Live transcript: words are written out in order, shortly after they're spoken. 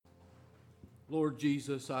Lord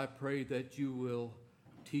Jesus, I pray that you will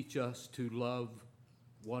teach us to love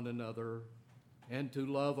one another and to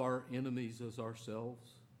love our enemies as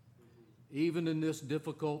ourselves. Even in this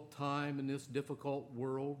difficult time, in this difficult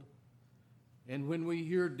world, and when we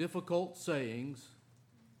hear difficult sayings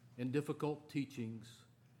and difficult teachings,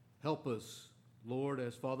 help us, Lord,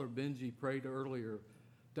 as Father Benji prayed earlier,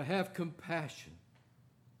 to have compassion,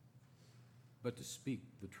 but to speak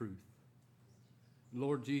the truth.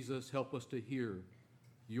 Lord Jesus, help us to hear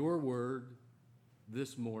your word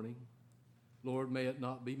this morning. Lord, may it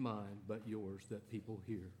not be mine, but yours that people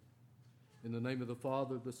hear. In the name of the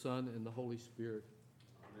Father, the Son, and the Holy Spirit.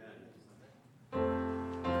 Amen.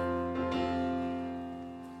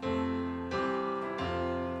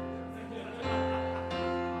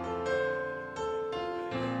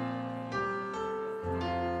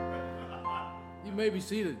 You may be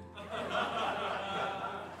seated.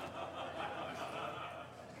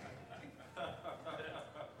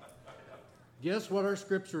 Guess what our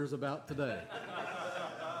scripture is about today?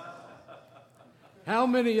 How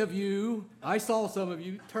many of you, I saw some of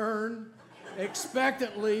you, turn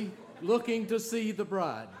expectantly looking to see the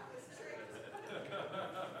bride?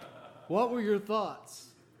 What were your thoughts?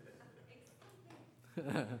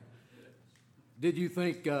 Did you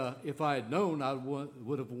think if I had known I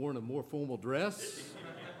would have worn a more formal dress?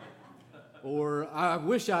 Or I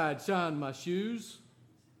wish I had shined my shoes?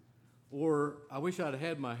 Or I wish I'd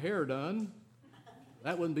had my hair done?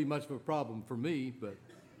 That wouldn't be much of a problem for me,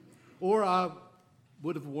 or I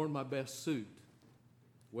would have worn my best suit.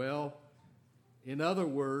 Well, in other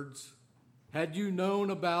words, had you known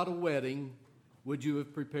about a wedding, would you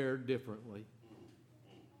have prepared differently?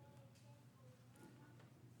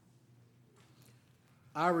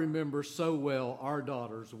 I remember so well our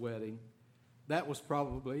daughter's wedding. That was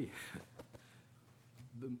probably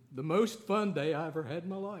the most fun day I ever had in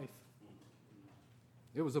my life.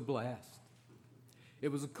 It was a blast.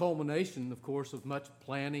 It was a culmination, of course, of much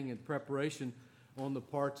planning and preparation on the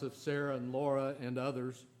parts of Sarah and Laura and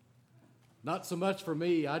others. Not so much for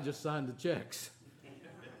me, I just signed the checks.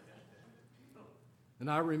 And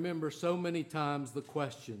I remember so many times the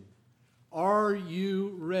question, are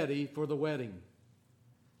you ready for the wedding?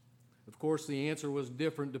 Of course, the answer was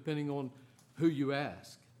different depending on who you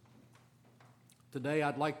ask. Today,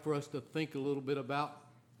 I'd like for us to think a little bit about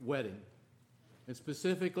wedding. And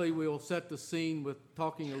specifically, we will set the scene with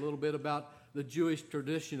talking a little bit about the Jewish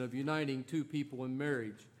tradition of uniting two people in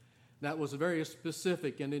marriage. That was very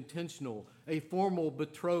specific and intentional, a formal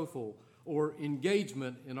betrothal or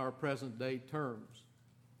engagement in our present day terms.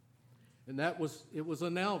 And it was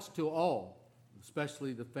announced to all,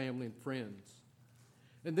 especially the family and friends.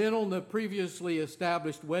 And then on the previously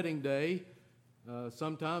established wedding day,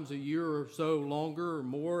 sometimes a year or so longer or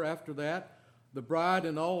more after that, the bride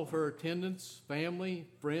and all of her attendants, family,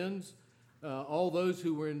 friends, all those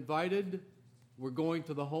who were invited were going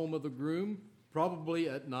to the home of the groom, probably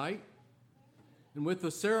at night. And with the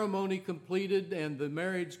ceremony completed and the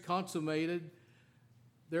marriage consummated,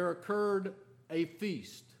 there occurred a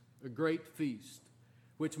feast, a great feast,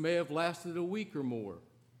 which may have lasted a week or more.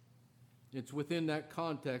 It's within that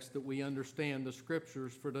context that we understand the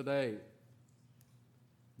scriptures for today.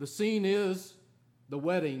 The scene is the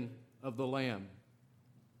wedding of the Lamb,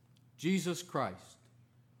 Jesus Christ,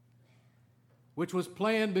 which was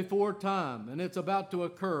planned before time, and it's about to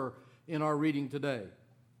occur in our reading today.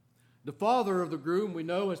 The father of the groom, we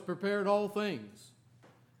know, has prepared all things.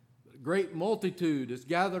 A great multitude is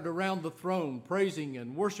gathered around the throne, praising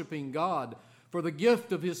and worshiping God for the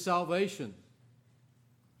gift of his salvation.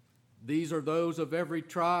 These are those of every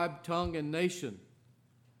tribe, tongue, and nation.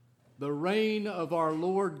 The reign of our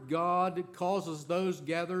Lord God causes those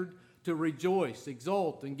gathered to rejoice,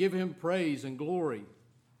 exult, and give him praise and glory.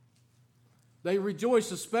 They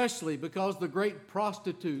rejoice especially because the great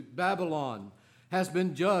prostitute, Babylon, has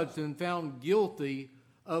been judged and found guilty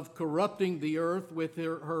of corrupting the earth with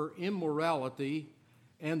her immorality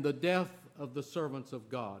and the death of the servants of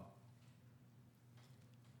God.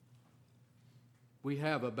 We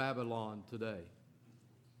have a Babylon today.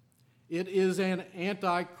 It is an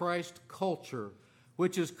antichrist culture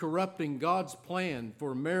which is corrupting God's plan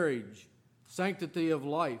for marriage, sanctity of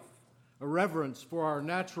life, a reverence for our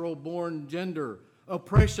natural-born gender,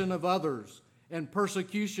 oppression of others, and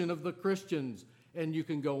persecution of the Christians, and you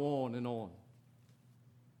can go on and on.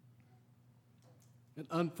 And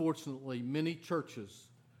unfortunately, many churches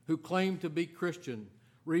who claim to be Christian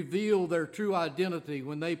reveal their true identity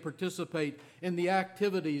when they participate in the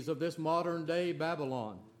activities of this modern-day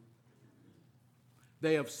Babylon.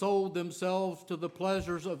 They have sold themselves to the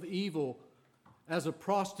pleasures of evil as a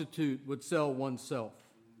prostitute would sell oneself.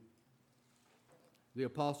 The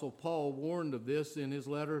Apostle Paul warned of this in his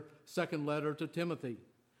second letter to Timothy.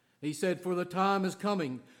 He said, "For the time is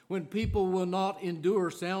coming when people will not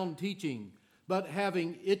endure sound teaching, but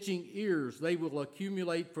having itching ears, they will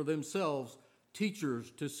accumulate for themselves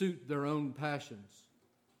teachers to suit their own passions."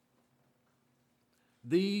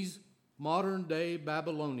 These modern-day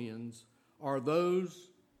Babylonians are those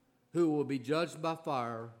who will be judged by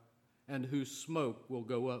fire and whose smoke will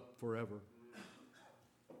go up forever.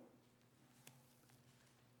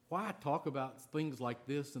 Why talk about things like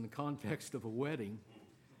this in the context of a wedding?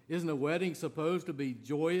 Isn't a wedding supposed to be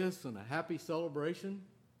joyous and a happy celebration?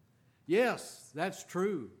 Yes, that's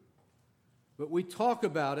true. But we talk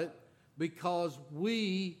about it because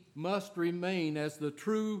we must remain as the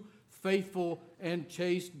true, faithful, and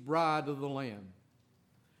chaste bride of the Lamb.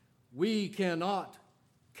 We cannot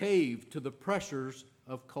cave to the pressures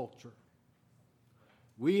of culture.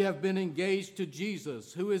 We have been engaged to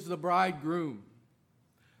Jesus, who is the bridegroom.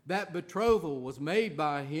 That betrothal was made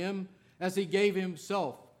by him as he gave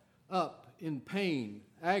himself up in pain,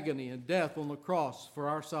 agony, and death on the cross for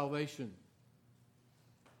our salvation.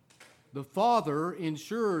 The Father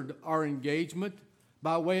ensured our engagement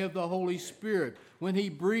by way of the Holy Spirit when he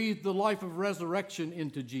breathed the life of resurrection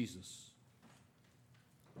into Jesus.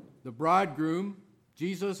 The bridegroom,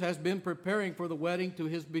 Jesus, has been preparing for the wedding to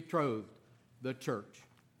his betrothed, the church.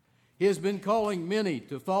 He has been calling many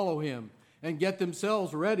to follow him and get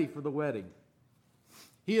themselves ready for the wedding.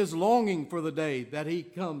 He is longing for the day that he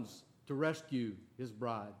comes to rescue his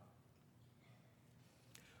bride.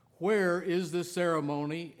 Where is this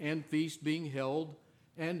ceremony and feast being held,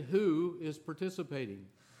 and who is participating?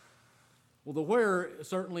 Well, the where,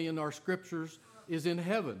 certainly in our scriptures, is in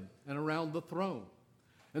heaven and around the throne.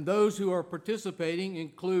 And those who are participating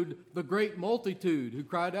include the great multitude who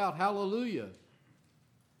cried out, "Hallelujah!"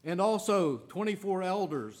 And also 24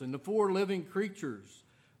 elders and the 4 living creatures.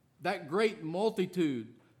 That great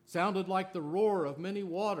multitude sounded like the roar of many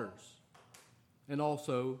waters. And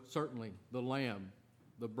also, certainly, the Lamb,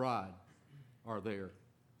 the bride, are there.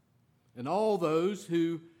 And all those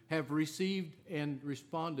who have received and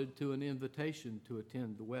responded to an invitation to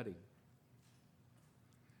attend the wedding.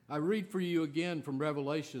 I read for you again from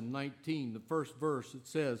Revelation 19, the first verse. It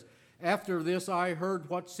says, "After this I heard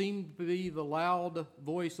what seemed to be the loud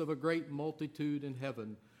voice of a great multitude in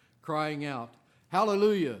heaven, crying out,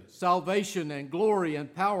 'Hallelujah! Salvation and glory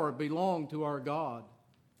and power belong to our God.'"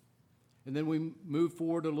 And then we move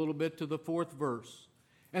forward a little bit to the 4th verse.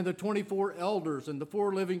 "And the 24 elders and the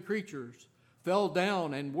 4 living creatures fell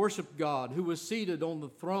down and worshiped God, who was seated on the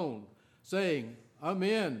throne, saying,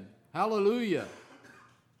 'Amen, hallelujah.'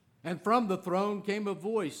 And from the throne came a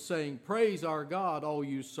voice saying, 'Praise our God, all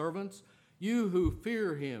you servants, you who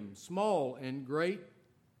fear him, small and great.'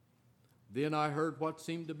 Then I heard what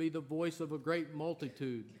seemed to be the voice of a great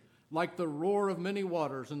multitude, like the roar of many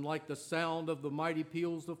waters and like the sound of the mighty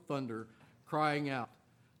peals of thunder, crying out,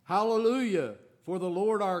 'Hallelujah, for the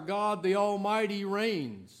Lord our God, the Almighty,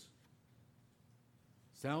 reigns.'"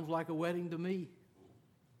 Sounds like a wedding to me.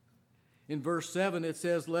 In verse 7 it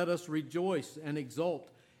says, "Let us rejoice and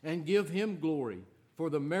exult and give him glory, for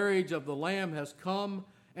the marriage of the Lamb has come,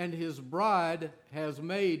 and his bride has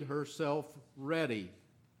made herself ready."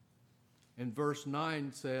 And verse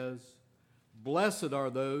 9 says, "Blessed are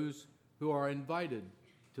those who are invited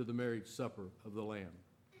to the marriage supper of the Lamb."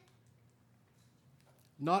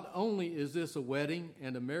 Not only is this a wedding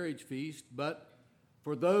and a marriage feast, but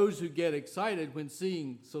for those who get excited when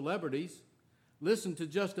seeing celebrities, listen to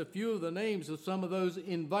just a few of the names of some of those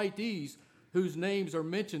invitees whose names are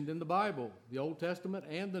mentioned in the Bible, the Old Testament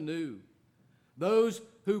and the New. Those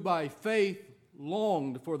who by faith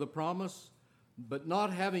longed for the promise, but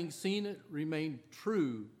not having seen it, remained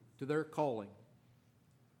true to their calling.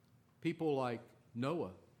 People like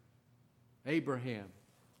Noah, Abraham,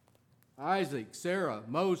 Isaac, Sarah,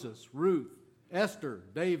 Moses, Ruth, Esther,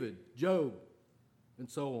 David, Job, and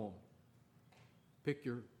so on. Pick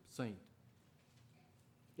your saint.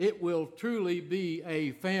 It will truly be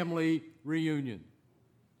a family reunion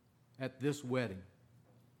at this wedding.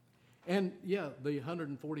 And yeah, the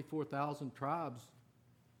 144,000 tribes,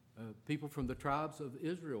 people from the tribes of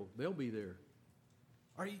Israel, they'll be there.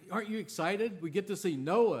 Aren't you excited? We get to see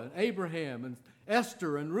Noah and Abraham and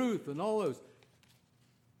Esther and Ruth and all those.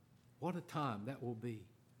 What a time that will be.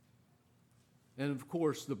 And of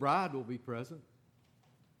course, the bride will be present.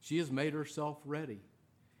 She has made herself ready.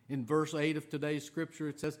 In verse 8 of today's scripture,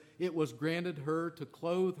 it says, "It was granted her to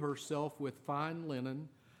clothe herself with fine linen,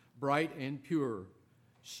 bright and pure.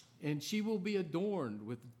 And she will be adorned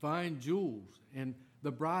with fine jewels, and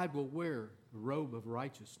the bride will wear the robe of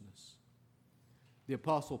righteousness." The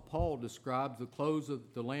Apostle Paul describes the clothes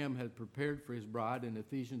that the Lamb had prepared for his bride in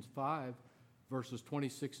Ephesians 5, verses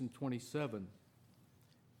 26 and 27.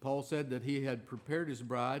 Paul said that he had prepared his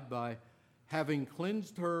bride by having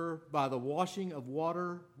cleansed her by the washing of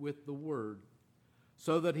water with the word,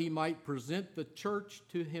 so that he might present the church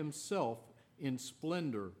to himself in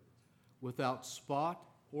splendor, without spot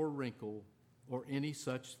or wrinkle or any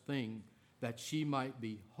such thing, that she might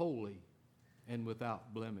be holy and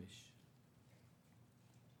without blemish.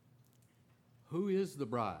 Who is the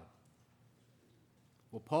bride?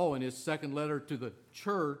 Well, Paul, in his second letter to the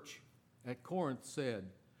church at Corinth, said,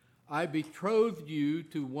 I betrothed you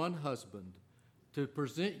to one husband, to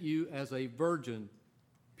present you as a virgin,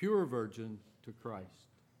 pure virgin, to Christ.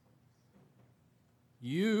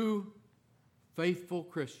 You, faithful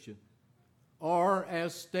Christian, are,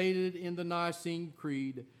 as stated in the Nicene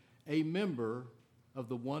Creed, a member of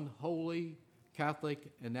the one holy, Catholic,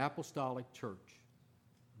 and Apostolic Church,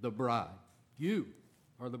 the bride. You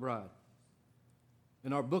are the bride.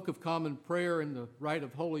 In our Book of Common Prayer, in the Rite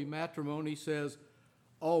of Holy Matrimony, says,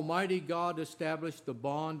 Almighty God established the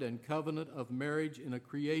bond and covenant of marriage in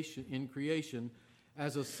creation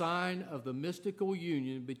as a sign of the mystical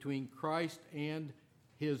union between Christ and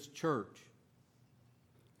his church.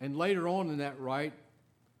 And later on in that rite,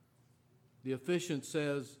 the officiant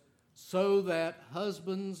says, so that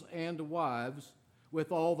husbands and wives,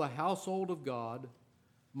 with all the household of God,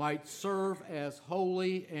 might serve as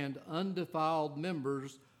holy and undefiled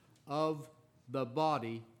members of the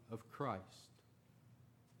body of Christ.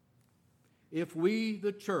 If we,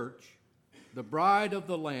 the church, the bride of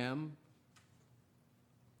the Lamb,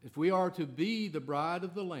 if we are to be the bride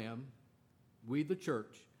of the Lamb, we, the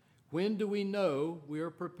church, when do we know we are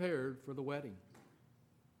prepared for the wedding?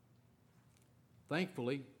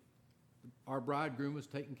 Thankfully, our bridegroom has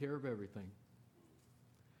taken care of everything.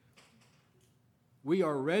 We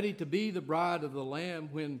are ready to be the bride of the Lamb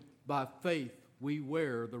when, by faith, we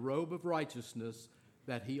wear the robe of righteousness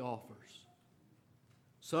that he offers.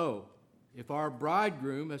 So, if our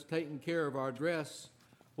bridegroom has taken care of our dress,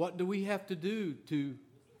 what do we have to do to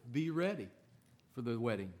be ready for the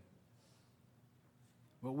wedding?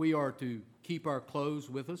 Well, we are to keep our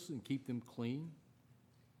clothes with us and keep them clean.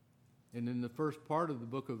 And in the first part of the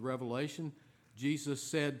book of Revelation, Jesus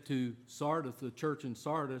said to Sardis, the church in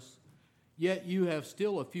Sardis, yet you have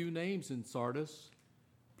still a few names in Sardis,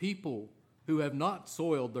 people who have not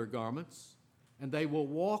soiled their garments, and they will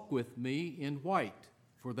walk with me in white,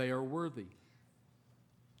 for they are worthy.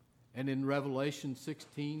 And in Revelation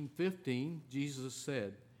 16:15, Jesus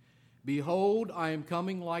said, behold, I am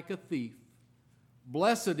coming like a thief.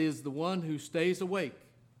 Blessed is the one who stays awake,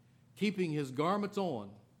 keeping his garments on,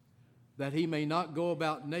 that he may not go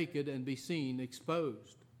about naked and be seen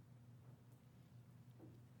exposed.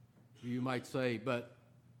 You might say, but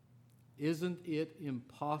isn't it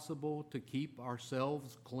impossible to keep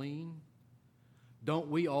ourselves clean? Don't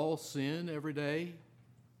we all sin every day?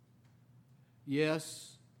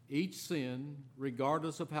 Yes, each sin,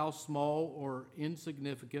 regardless of how small or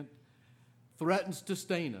insignificant, threatens to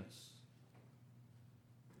stain us.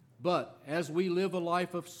 But as we live a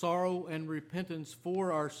life of sorrow and repentance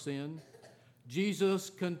for our sin, Jesus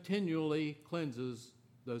continually cleanses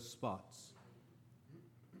those spots.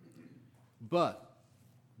 But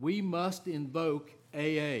we must invoke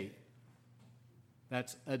AA.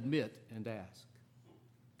 That's admit and ask.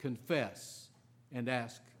 Confess and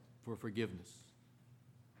ask for forgiveness.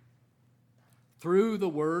 Through the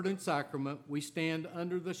word and sacrament, we stand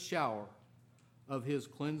under the shower of his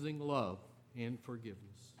cleansing love and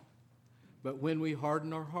forgiveness. But when we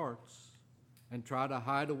harden our hearts and try to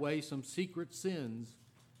hide away some secret sins,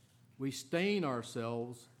 we stain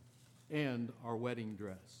ourselves and our wedding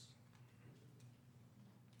dress.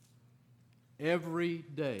 Every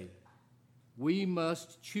day, we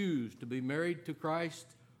must choose to be married to Christ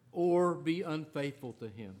or be unfaithful to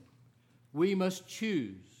him. We must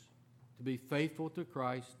choose to be faithful to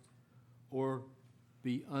Christ or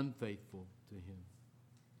be unfaithful to him.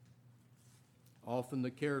 Often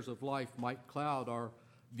the cares of life might cloud our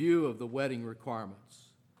view of the wedding requirements,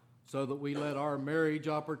 so that we let our marriage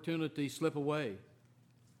opportunity slip away.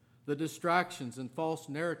 The distractions and false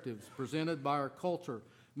narratives presented by our culture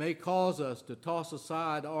may cause us to toss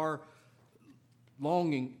aside our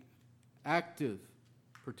longing, active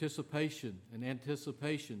participation and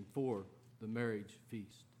anticipation for the marriage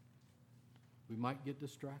feast. We might get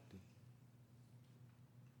distracted.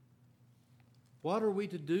 What are we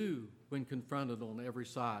to do when confronted on every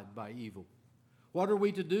side by evil? What are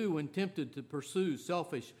we to do when tempted to pursue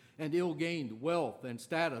selfish and ill-gained wealth and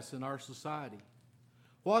status in our society?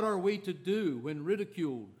 What are we to do when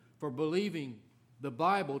ridiculed for believing the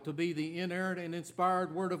Bible to be the inerrant and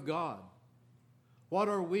inspired Word of God? What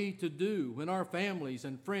are we to do when our families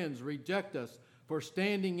and friends reject us for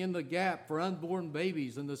standing in the gap for unborn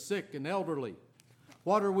babies and the sick and elderly?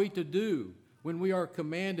 What are we to do when we are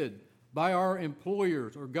commanded by our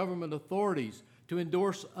employers or government authorities to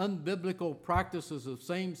endorse unbiblical practices of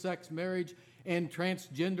same-sex marriage and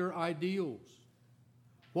transgender ideals?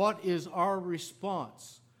 What is our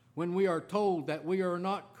response when we are told that we are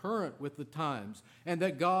not current with the times and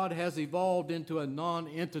that God has evolved into a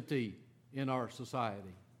non-entity in our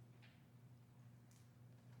society?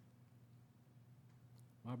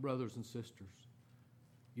 My brothers and sisters,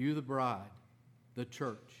 you the bride, the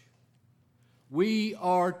church, we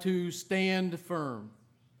are to stand firm.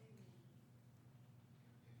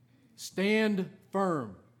 Stand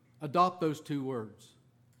firm. Adopt those two words.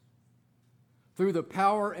 Through the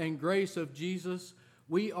power and grace of Jesus,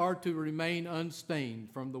 we are to remain unstained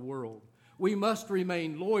from the world. We must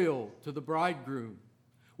remain loyal to the bridegroom.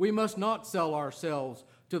 We must not sell ourselves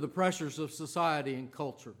to the pressures of society and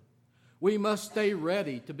culture. We must stay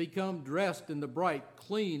ready to become dressed in the bright,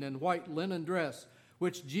 clean, and white linen dress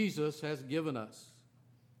which Jesus has given us.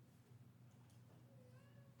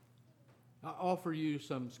 I offer you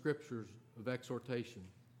some scriptures of exhortation.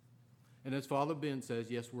 And as Father Ben says,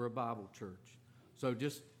 yes, we're a Bible church. So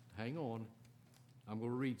just hang on. I'm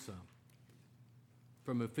going to read some.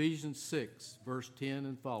 From Ephesians 6, verse 10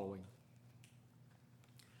 and following.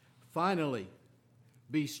 Finally,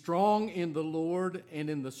 be strong in the Lord and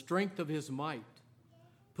in the strength of his might.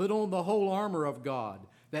 Put on the whole armor of God,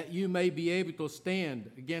 that you may be able to stand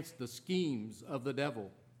against the schemes of the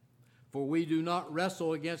devil. For we do not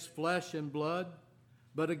wrestle against flesh and blood,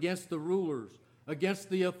 but against the rulers, against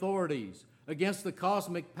the authorities, against the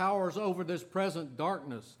cosmic powers over this present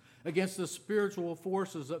darkness, against the spiritual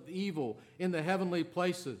forces of evil in the heavenly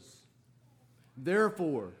places.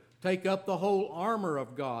 Therefore, take up the whole armor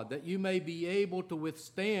of God, that you may be able to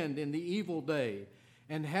withstand in the evil day,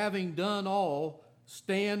 and having done all,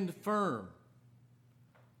 stand firm.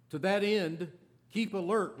 To that end, keep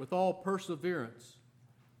alert with all perseverance,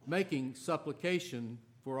 making supplication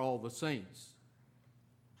for all the saints.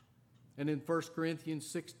 And in 1 Corinthians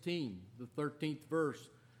 16, the 13th verse,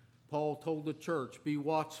 Paul told the church, be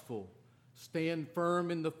watchful, stand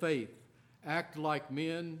firm in the faith, act like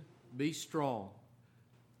men, be strong.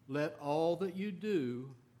 Let all that you do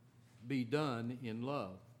be done in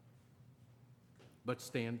love. But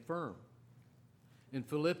stand firm. In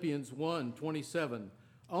Philippians 1:27,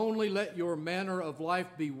 only let your manner of life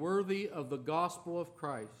be worthy of the gospel of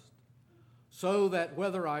Christ, so that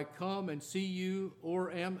whether I come and see you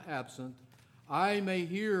or am absent, I may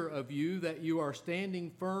hear of you that you are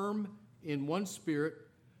standing firm in one spirit,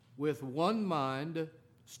 with one mind,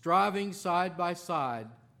 striving side by side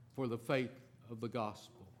for the faith of the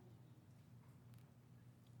gospel.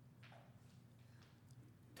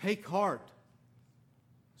 Take heart.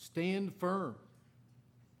 Stand firm.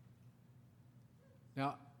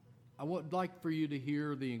 Now, I would like for you to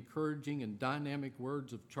hear the encouraging and dynamic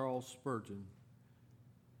words of Charles Spurgeon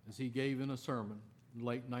as he gave in a sermon in the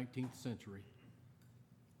late 19th century.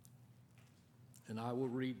 And I will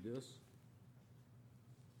read this.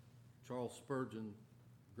 Charles Spurgeon,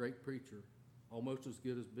 great preacher, almost as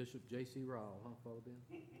good as Bishop J.C. Ryle, huh, Father Ben?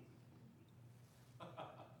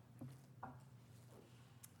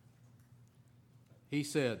 He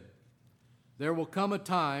said, there will come a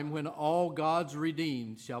time when all God's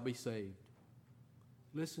redeemed shall be saved.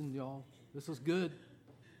 Listen, y'all, this is good.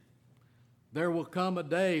 There will come a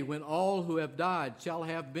day when all who have died shall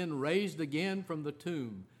have been raised again from the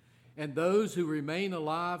tomb, and those who remain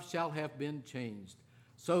alive shall have been changed,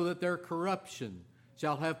 so that their corruption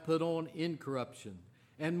shall have put on incorruption,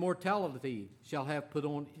 and mortality shall have put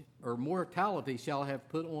on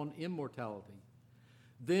immortality.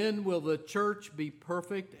 Then will the church be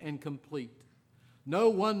perfect and complete. No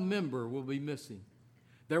one member will be missing.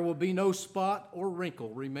 There will be no spot or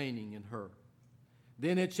wrinkle remaining in her.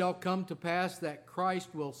 Then it shall come to pass that Christ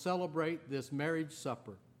will celebrate this marriage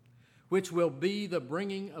supper, which will be the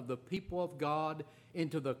bringing of the people of God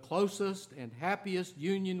into the closest and happiest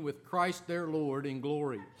union with Christ their Lord in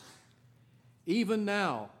glory. Even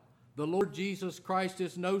now, the Lord Jesus Christ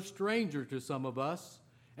is no stranger to some of us,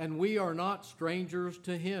 and we are not strangers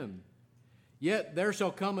to him. Yet there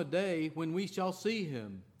shall come a day when we shall see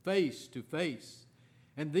him face to face,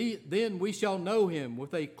 and then we shall know him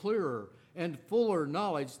with a clearer and fuller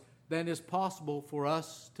knowledge than is possible for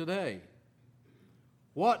us today.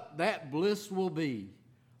 What that bliss will be,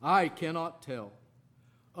 I cannot tell.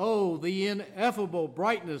 Oh, the ineffable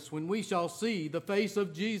brightness when we shall see the face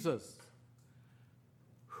of Jesus.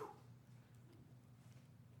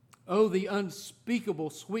 Oh, the unspeakable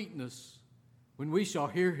sweetness when we shall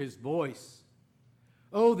hear his voice.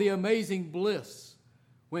 Oh, the amazing bliss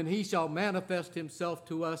when he shall manifest himself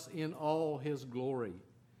to us in all his glory.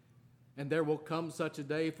 And there will come such a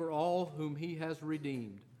day for all whom he has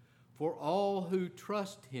redeemed, for all who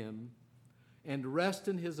trust him and rest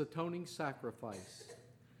in his atoning sacrifice.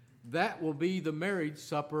 That will be the marriage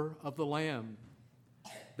supper of the Lamb.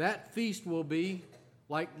 That feast will be,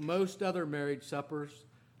 like most other marriage suppers,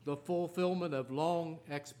 the fulfillment of long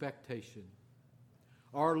expectation.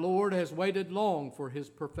 Our Lord has waited long for his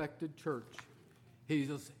perfected church.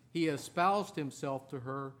 He espoused himself to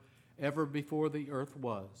her ever before the earth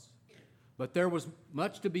was. But there was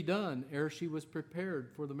much to be done ere she was prepared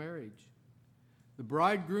for the marriage. The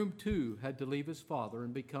bridegroom, too, had to leave his father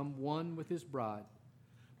and become one with his bride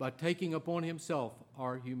by taking upon himself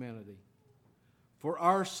our humanity. For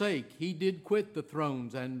our sake, he did quit the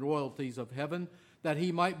thrones and royalties of heaven, that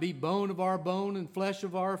he might be bone of our bone and flesh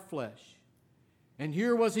of our flesh. And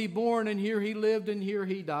here was he born, and here he lived, and here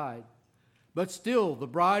he died. But still, the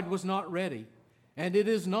bride was not ready. And it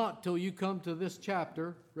is not till you come to this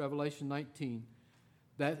chapter, Revelation 19,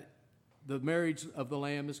 that the marriage of the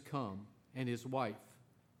Lamb is come, and his wife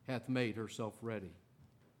hath made herself ready.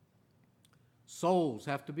 Souls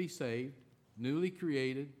have to be saved, newly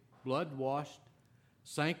created, blood-washed,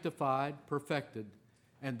 sanctified, perfected,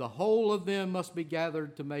 and the whole of them must be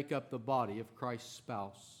gathered to make up the body of Christ's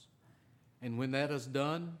spouse. And when that is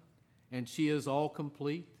done, and she is all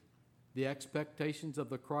complete, the expectations of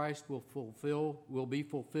the Christ will be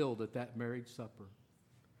fulfilled at that marriage supper.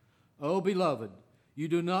 Oh, beloved, you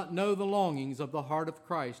do not know the longings of the heart of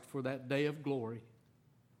Christ for that day of glory.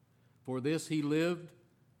 For this he lived,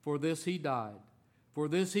 for this he died, for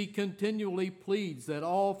this he continually pleads, that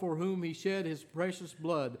all for whom he shed his precious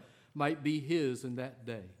blood might be his in that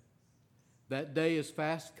day. That day is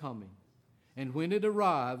fast coming, and when it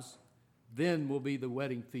arrives, then will be the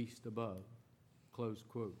wedding feast above. Close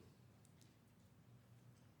quote.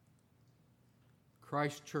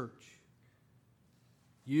 Christ Church,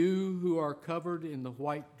 you who are covered in the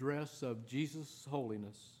white dress of Jesus'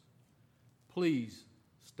 holiness, please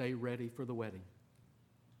stay ready for the wedding.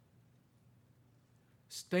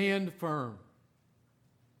 Stand firm.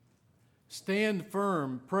 Stand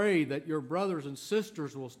firm. Pray that your brothers and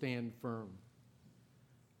sisters will stand firm.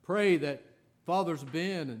 Pray that Fathers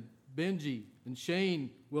Ben and Benji and Shane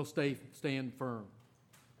will stand firm.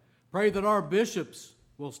 Pray that our bishops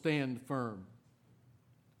will stand firm.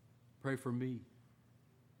 Pray for me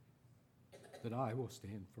that I will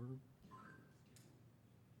stand firm.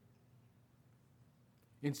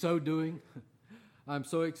 In so doing, I'm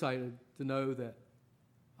so excited to know that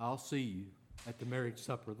I'll see you at the marriage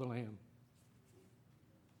supper of the Lamb,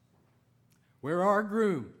 where our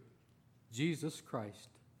groom, Jesus Christ,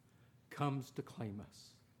 comes to claim us,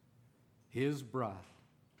 his bride.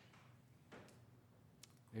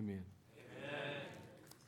 Amen.